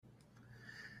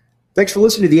Thanks for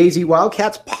listening to the AZ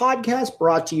Wildcats podcast,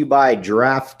 brought to you by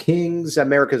DraftKings,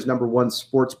 America's #1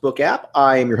 sportsbook app.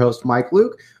 I am your host, Mike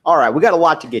Luke. All right, we got a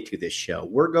lot to get to this show.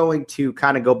 We're going to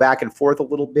kind of go back and forth a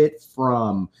little bit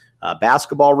from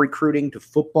basketball recruiting to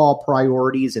football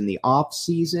priorities in the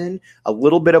offseason, a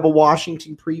little bit of a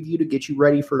Washington preview to get you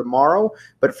ready for tomorrow.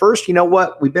 But first, you know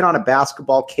what? We've been on a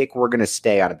basketball kick. We're going to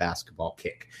stay on a basketball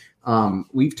kick.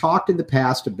 We've talked in the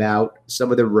past about some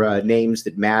of the names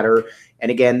that matter. And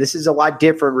again, this is a lot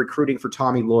different recruiting for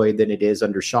Tommy Lloyd than it is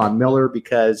under Sean Miller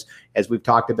because, as we've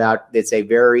talked about, it's a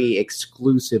very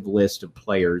exclusive list of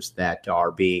players that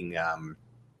are being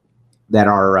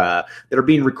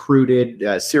being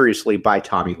recruited seriously by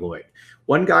Tommy Lloyd.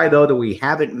 One guy, though, that we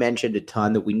haven't mentioned a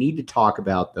ton that we need to talk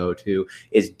about, though, too,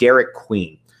 is Derek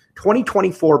Queen.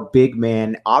 2024 big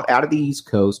man out of the East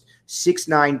Coast,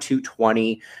 6'9",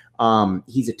 220.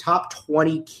 He's a top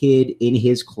 20 kid in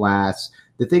his class.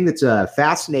 The thing that's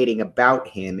fascinating about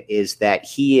him is that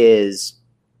he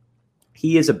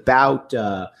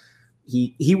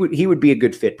would be a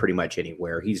good fit pretty much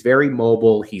anywhere. He's very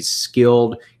mobile. He's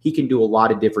skilled. He can do a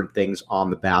lot of different things on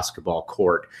the basketball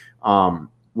court.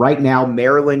 Right now,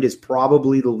 Maryland is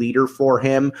probably the leader for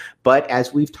him. But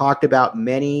as we've talked about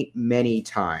many, many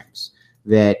times,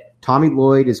 that Tommy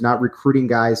Lloyd is not recruiting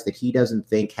guys that he doesn't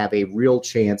think have a real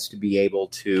chance to be able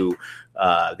to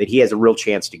that he has a real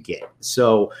chance to get.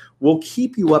 So we'll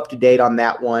keep you up to date on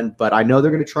that one, but I know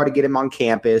they're going to try to get him on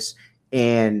campus,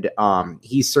 and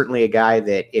he's certainly a guy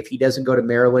that if he doesn't go to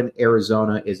Maryland,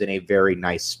 Arizona is in a very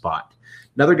nice spot.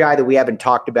 Another guy that we haven't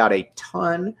talked about a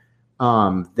ton,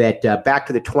 back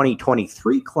to the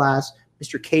 2023 class,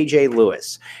 Mr. KJ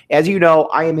Lewis. As you know,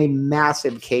 I am a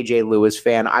massive KJ Lewis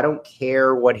fan. I don't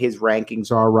care what his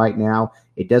rankings are right now.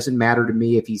 It doesn't matter to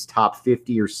me if he's top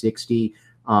 50 or 60.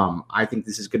 I think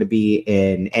this is going to be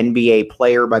an NBA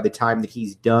player by the time that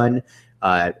he's done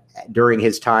during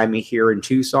his time here in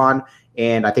Tucson.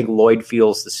 And I think Lloyd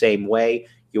feels the same way.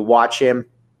 You watch him.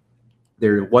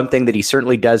 One thing that he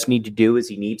certainly does need to do is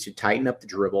he needs to tighten up the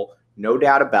dribble. No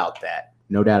doubt about that.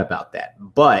 No doubt about that.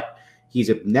 But he's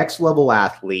a next-level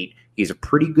athlete. He's a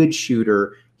pretty good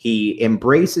shooter. He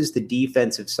embraces the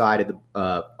defensive side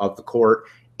of the court,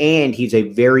 and he's a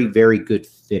very, very good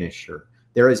finisher.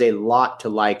 There is a lot to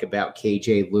like about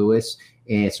KJ Lewis,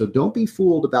 and so don't be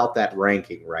fooled about that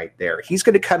ranking right there. He's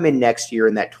going to come in next year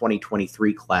in that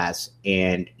 2023 class,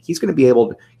 and he's going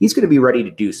to be ready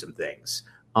to do some things.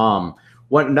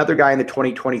 Another guy in the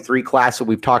 2023 class that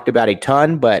we've talked about a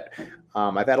ton, but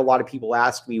I've had a lot of people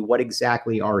ask me what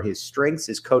exactly are his strengths,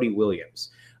 is Cody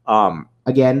Williams.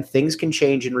 Again, things can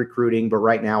change in recruiting, but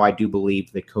right now I do believe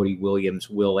that Cody Williams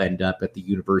will end up at the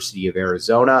University of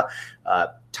Arizona.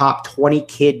 Top 20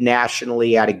 kid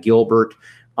nationally out of Gilbert.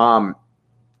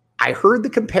 I heard the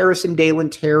comparison,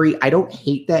 Dalen Terry. I don't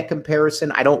hate that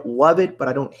comparison. I don't love it, but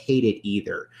I don't hate it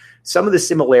either. Some of the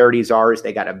similarities is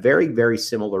they got a very, very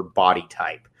similar body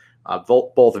type.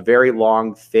 Both very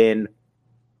long, thin,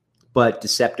 but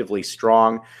deceptively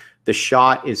strong. The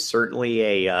shot is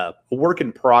certainly a work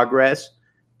in progress,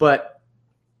 but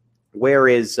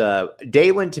whereas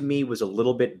Dalen to me was a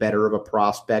little bit better of a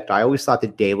prospect. I always thought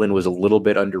that Dalen was a little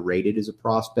bit underrated as a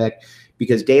prospect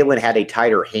because Dalen had a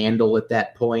tighter handle at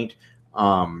that point.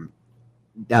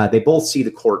 They both see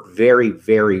the court very,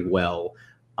 very well.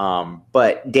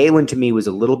 But Dalen to me was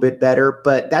a little bit better,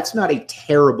 but that's not a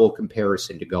terrible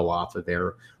comparison to go off of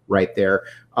there, right there.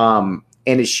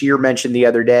 And as Shear mentioned the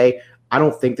other day, I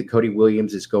don't think that Cody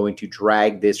Williams is going to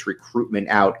drag this recruitment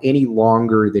out any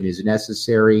longer than is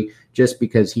necessary just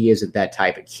because he isn't that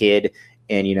type of kid.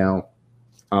 And,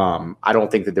 I don't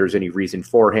think that there's any reason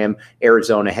for him.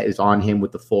 Arizona is on him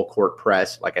with the full court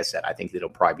press. Like I said, I think that he'll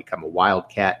probably become a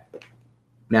Wildcat.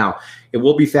 Now, it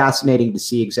will be fascinating to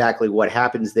see exactly what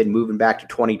happens then moving back to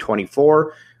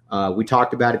 2024. We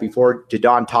talked about it before.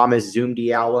 Didon Thomas, Zoom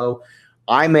Diallo.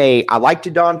 I like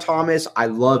Didon Thomas. I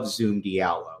love Zoom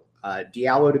Diallo.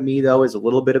 Diallo to me, though, is a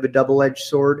little bit of a double-edged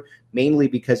sword, mainly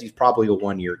because he's probably a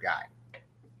one-year guy.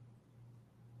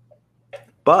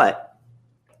 But,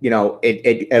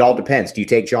 it all depends. Do you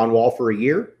take John Wall for a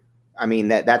year? I mean,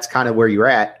 that's kind of where you're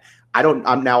at.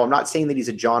 I'm not saying that he's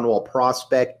a John Wall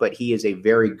prospect, but he is a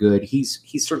very good, he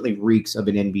certainly reeks of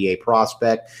an NBA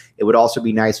prospect. It would also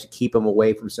be nice to keep him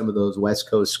away from some of those West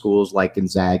Coast schools like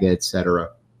Gonzaga, et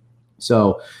cetera.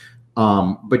 So,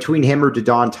 between him or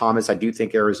Didon Thomas, I do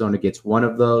think Arizona gets one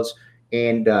of those.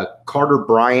 And Carter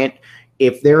Bryant,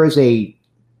 if there is a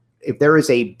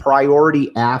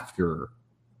priority after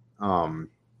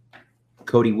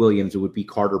Cody Williams, it would be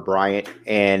Carter Bryant.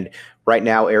 And right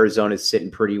now, Arizona's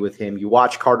sitting pretty with him. You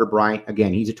watch Carter Bryant,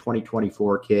 again, he's a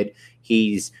 2024 kid.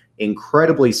 He's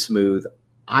incredibly smooth.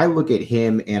 I look at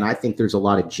him and I think there's a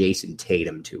lot of Jason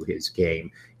Tatum to his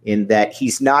game in that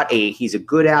he's a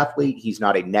good athlete. He's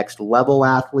not a next level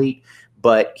athlete,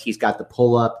 but he's got the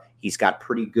pull up. He's got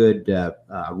pretty good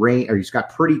he's got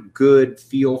pretty good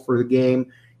feel for the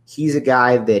game. He's a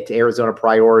guy that Arizona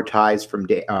prioritized from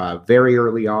very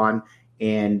early on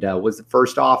and was the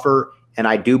first offer. And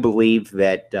I do believe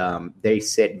that they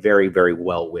sit very, very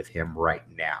well with him right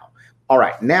now. All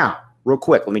right, now, real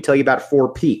quick, let me tell you about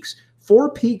Four Peaks.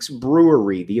 Four Peaks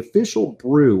Brewery, the official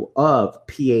brew of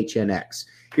PHNX.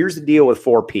 Here's the deal with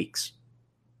Four Peaks.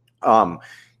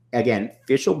 Again,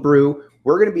 official brew.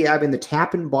 We're going to be having the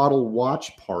Tap and Bottle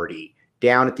Watch Party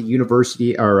down at the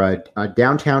university or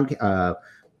downtown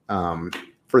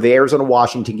for the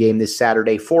Arizona-Washington game this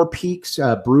Saturday. Four Peaks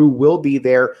Brew will be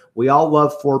there. We all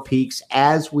love Four Peaks,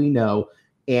 as we know.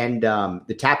 And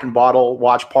the Tap and Bottle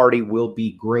Watch Party will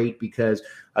be great because,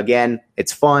 again,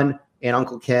 it's fun. And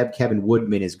Uncle Kevin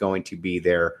Woodman, is going to be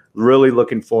there. Really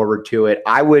looking forward to it.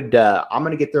 I'm going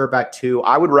to get there about 2.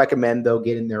 I would recommend, though,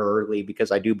 getting there early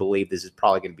because I do believe this is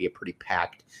probably going to be a pretty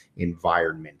packed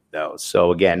environment, though.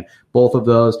 So, again, both of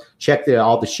those. Check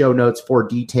all the show notes for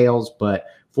details, but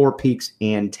Four Peaks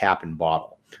and Tap and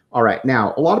Bottle. All right.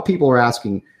 Now, a lot of people are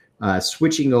asking,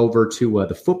 switching over to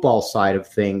the football side of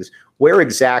things, how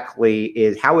exactly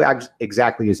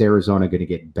is Arizona going to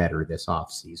get better this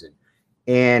offseason?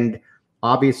 And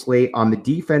obviously, on the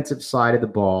defensive side of the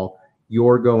ball,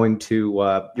 you're going to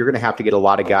have to get a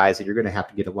lot of guys, and you're going to have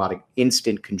to get a lot of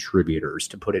instant contributors,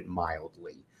 to put it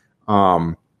mildly.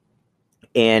 And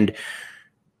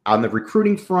on the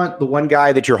recruiting front, the one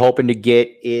guy that you're hoping to get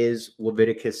is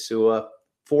Leviticus Sua,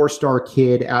 4-star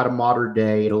kid out of modern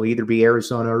day. It'll either be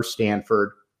Arizona or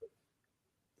Stanford.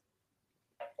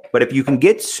 But if you can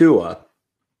get Sua,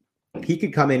 he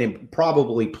could come in and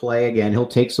probably play again. He'll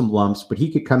take some lumps, but he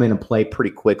could come in and play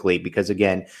pretty quickly because,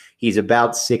 again, he's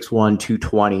about 6'1",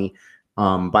 220.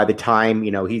 By the time,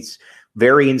 he's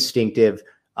very instinctive.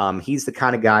 He's the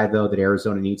kind of guy, though, that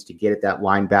Arizona needs to get at that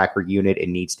linebacker unit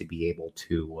and needs to be able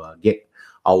to get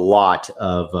a lot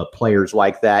of players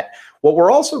like that. What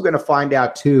we're also going to find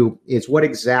out, too, is what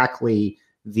exactly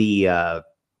Jedd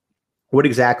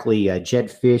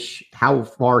Fisch, how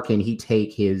far can he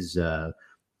take his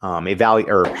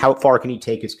how far can he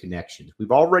take his connections?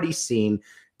 We've already seen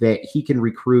that he can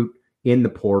recruit in the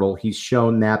portal. He's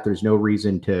shown that. There's no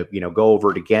reason to, go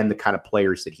over it again, the kind of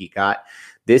players that he got.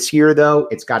 This year, though,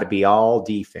 it's got to be all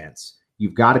defense.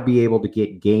 You've got to be able to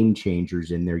get game changers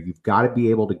in there. You've got to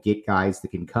be able to get guys that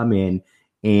can come in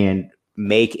and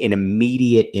make an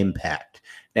immediate impact.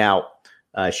 Now,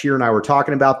 Sheer and I were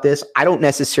talking about this. I don't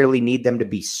necessarily need them to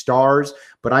be stars,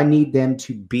 but I need them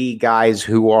to be guys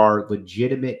who are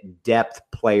legitimate depth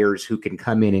players who can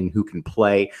come in and who can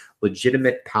play,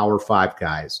 legitimate Power 5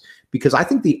 guys. Because I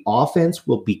think the offense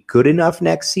will be good enough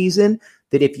next season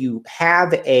that if you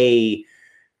have a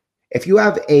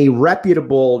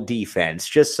reputable defense,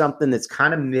 just something that's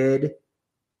kind of mid,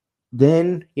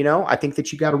 then, I think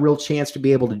that you got a real chance to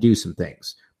be able to do some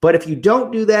things. But if you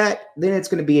don't do that, then it's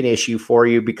going to be an issue for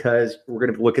you because we're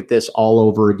going to look at this all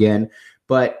over again.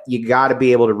 But you got to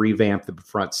be able to revamp the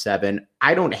front seven.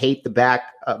 I don't hate the back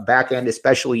end,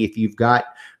 especially if you've got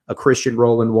a Christian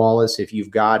Roland Wallace, if you've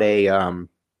got a Traden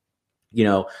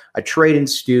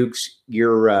Stukes.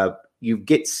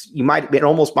 It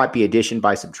almost might be addition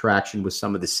by subtraction with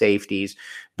some of the safeties.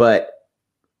 But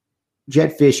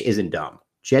Jedd Fisch isn't dumb.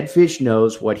 Jedd Fisch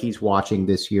knows what he's watching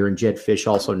this year, and Jedd Fisch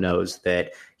also knows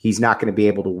that he's not going to be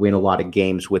able to win a lot of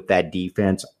games with that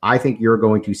defense. I think you're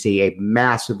going to see a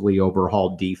massively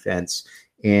overhauled defense,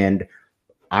 and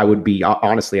I would be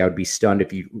stunned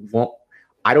if you won't.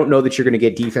 I don't know that you're going to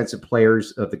get defensive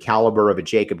players of the caliber of a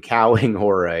Jacob Cowing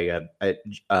or a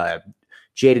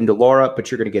Jaden DeLaura,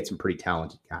 but you're going to get some pretty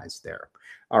talented guys there.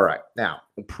 All right, now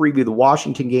we'll preview the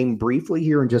Washington game briefly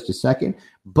here in just a second,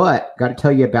 but got to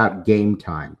tell you about Game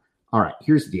Time. All right,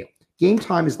 here's the deal. Game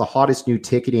Time is the hottest new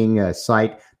ticketing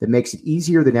site that makes it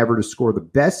easier than ever to score the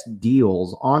best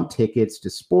deals on tickets to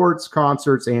sports,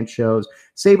 concerts, and shows.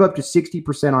 Save up to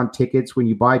 60% on tickets when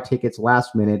you buy tickets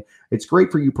last minute. It's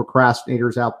great for you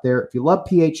procrastinators out there. If you love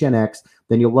PHNX,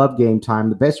 then you'll love Game Time.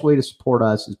 The best way to support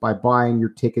us is by buying your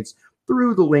tickets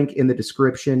through the link in the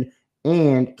description.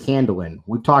 And Candlin.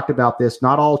 We've talked about this.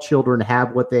 Not all children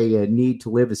have what they need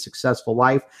to live a successful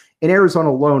life. In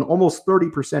Arizona alone, almost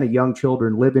 30% of young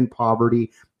children live in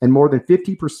poverty, and more than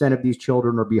 50% of these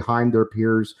children are behind their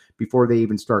peers before they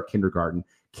even start kindergarten.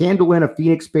 Candlin, a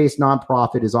Phoenix-based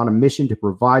nonprofit, is on a mission to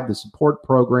provide the support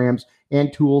programs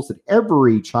and tools that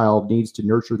every child needs to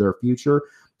nurture their future.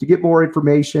 To get more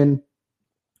information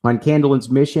on Candlin's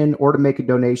mission or to make a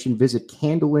donation, visit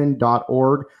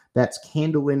candlin.org. That's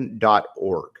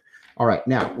candlin.org. All right,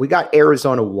 now we got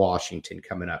Arizona-Washington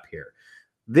coming up here.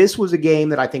 This was a game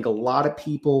that I think a lot of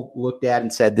people looked at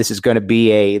and said this could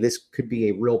be a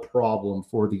real problem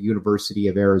for the University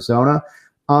of Arizona.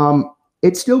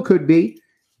 It still could be,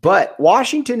 but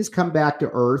Washington has come back to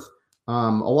earth. A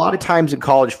lot of times in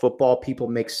college football, people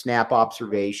make snap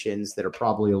observations that are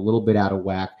probably a little bit out of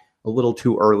whack, a little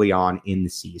too early on in the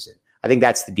season. I think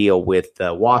that's the deal with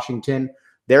Washington.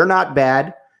 They're not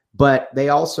bad, but they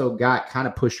also got kind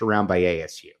of pushed around by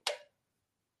ASU.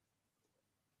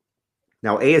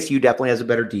 Now, ASU definitely has a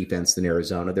better defense than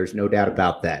Arizona. There's no doubt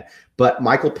about that. But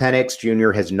Michael Penix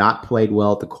Jr. has not played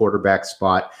well at the quarterback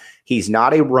spot. He's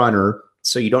not a runner,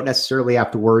 so you don't necessarily have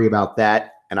to worry about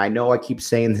that. And I know I keep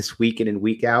saying this week in and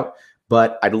week out,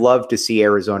 but I'd love to see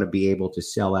Arizona be able to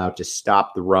sell out, to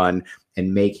stop the run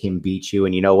and make him beat you.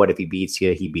 And you know what? If he beats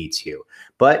you, he beats you.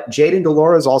 But Jaden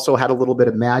Delores also had a little bit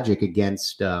of magic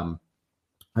against the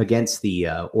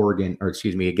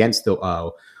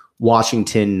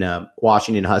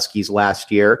Washington Huskies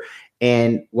last year.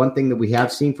 And one thing that we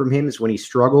have seen from him is when he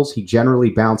struggles, he generally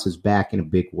bounces back in a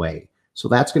big way. So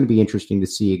that's going to be interesting to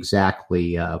see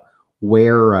exactly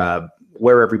where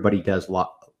everybody does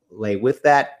lay with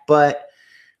that. But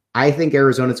I think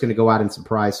Arizona's going to go out and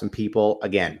surprise some people.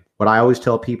 Again, what I always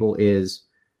tell people is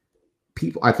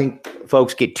I think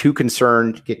folks get too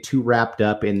concerned, get too wrapped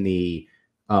up in the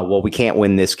we can't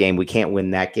win this game, we can't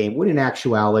win that game. When in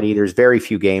actuality, there's very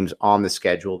few games on the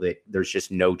schedule that there's just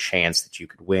no chance that you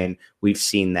could win. We've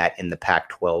seen that in the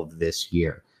Pac-12 this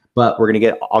year. But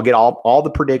I'll get all the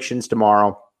predictions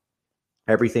tomorrow,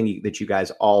 everything that you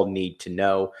guys all need to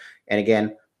know. And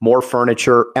again, more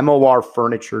furniture,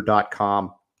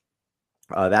 morfurniture.com.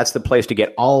 That's the place to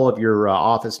get all of your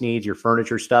office needs, your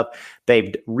furniture stuff.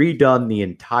 They've redone the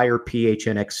entire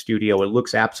PHNX studio. It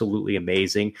looks absolutely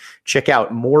amazing. Check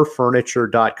out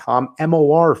morefurniture.com,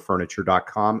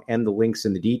 morfurniture.com, and the links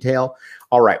in the detail.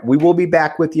 All right, we will be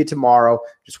back with you tomorrow.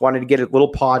 Just wanted to get a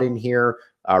little pod in here,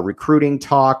 recruiting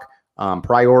talk,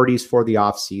 priorities for the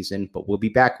offseason, but we'll be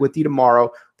back with you tomorrow.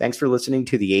 Thanks for listening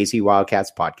to the AZ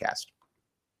Wildcats podcast.